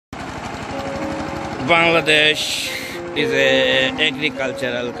Bangladesh is an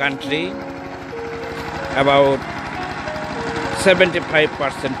agricultural country. About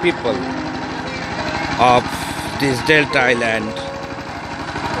 75% people of this Delta Island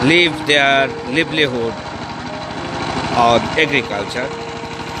live their livelihood on agriculture.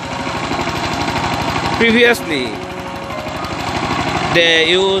 Previously, they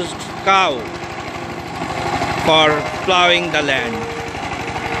used cow for plowing the land.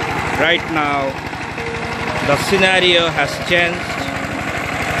 Right now, the scenario has changed.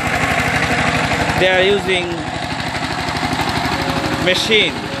 They are using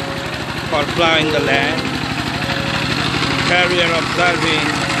machine for plowing the land. Here we are observing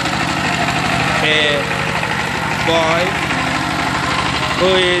a boy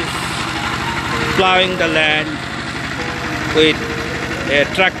who is plowing the land with a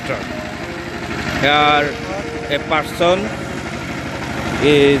tractor. Here a person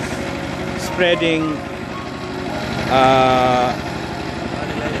is spreading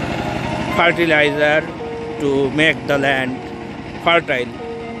fertilizer to make the land fertile,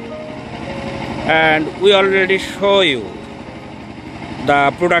 and we already show you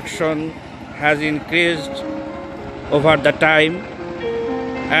the production has increased over the time,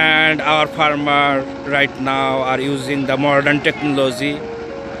 and our farmers right now are using the modern technology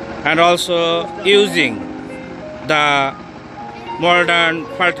and also using the modern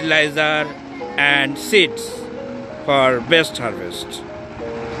fertilizer and seeds for best harvest.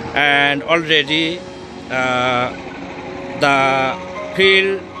 And already the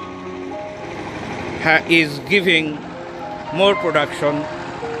field is giving more production,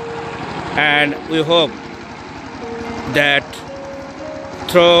 and we hope that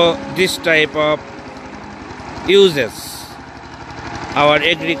through this type of uses our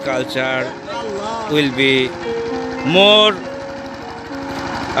agriculture will be more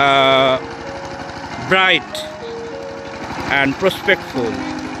bright and prospectful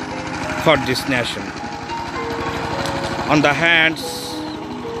for this nation on the hands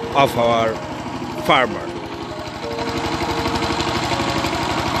of our farmer.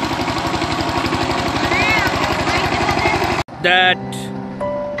 That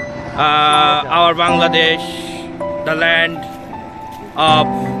our Bangladesh, the land of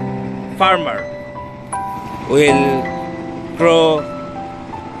farmer, will grow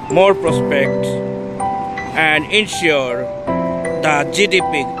more prospect and ensure the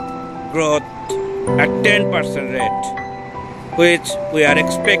GDP growth at 10% rate, which we are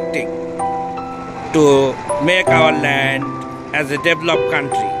expecting to make our land as a developed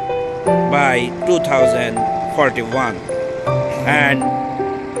country by 2041. And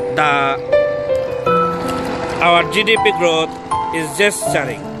our GDP growth is just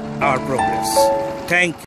sharing our progress. Thank you.